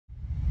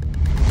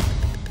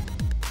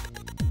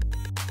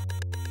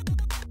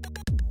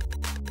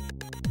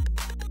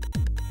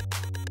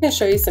I'm going to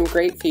show you some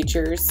great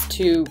features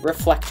to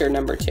Reflector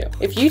number 2.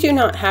 If you do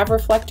not have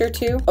Reflector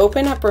 2,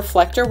 open up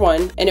Reflector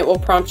 1 and it will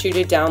prompt you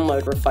to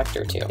download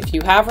Reflector 2. If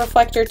you have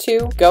Reflector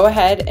 2, go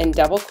ahead and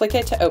double click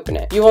it to open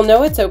it. You will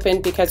know it's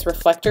open because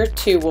Reflector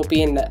 2 will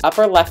be in the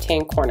upper left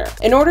hand corner.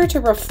 In order to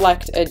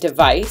reflect a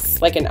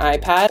device like an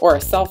iPad or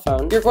a cell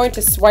phone, you're going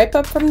to swipe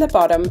up from the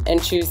bottom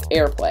and choose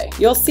AirPlay.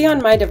 You'll see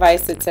on my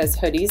device it says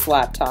Hoodie's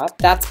laptop.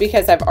 That's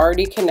because I've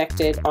already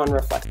connected on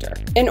Reflector.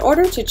 In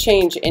order to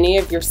change any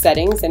of your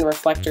settings in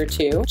Reflector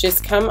 2,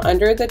 just come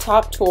under the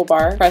top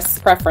toolbar, press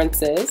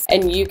Preferences,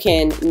 and you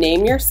can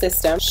name your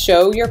system,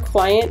 show your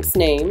client's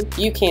name.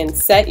 You can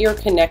set your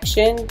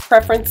connection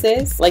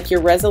preferences, like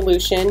your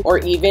resolution, or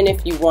even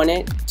if you want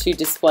it to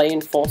display in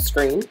full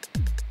screen.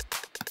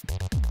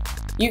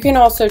 You can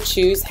also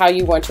choose how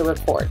you want to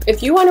record.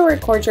 If you want to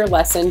record your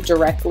lesson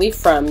directly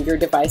from your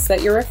device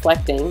that you're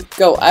reflecting,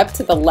 go up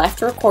to the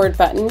left record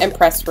button and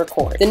press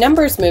record. The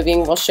numbers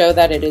moving will show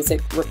that it is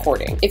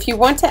recording. If you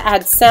want to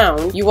add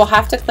sound, you will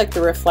have to click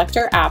the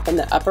Reflector app in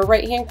the upper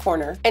right hand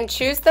corner and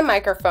choose the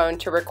microphone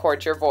to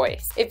record your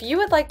voice. If you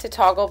would like to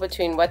toggle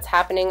between what's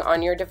happening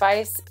on your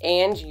device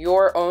and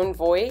your own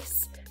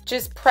voice,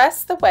 just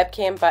press the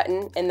webcam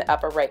button in the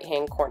upper right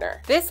hand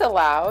corner. This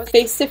allows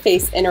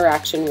face-to-face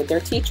interaction with your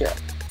teacher.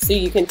 So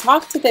you can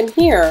talk to them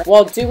here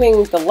while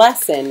doing the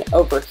lesson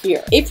over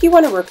here. If you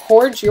want to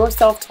record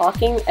yourself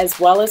talking as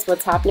well as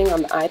what's happening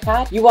on the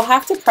iPad, you will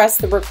have to press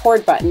the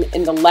record button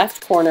in the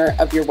left corner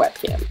of your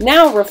webcam.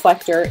 Now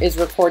Reflector is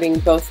recording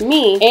both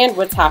me and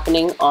what's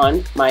happening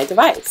on my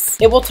device.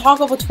 It will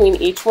toggle between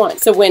each one.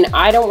 So when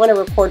I don't want to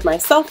record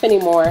myself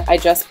anymore, I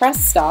just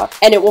press stop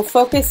and it will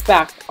focus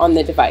back on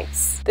the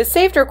device. The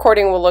saved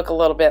recording will look a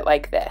little bit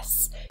like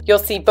this. You'll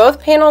see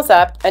both panels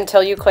up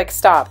until you click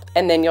stop,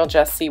 and then you'll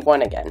just see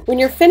one again. When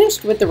you're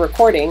finished with the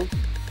recording,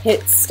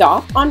 hit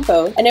stop on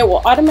both and it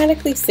will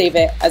automatically save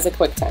it as a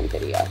QuickTime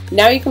video.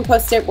 Now you can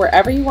post it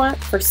wherever you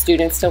want for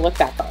students to look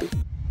back on.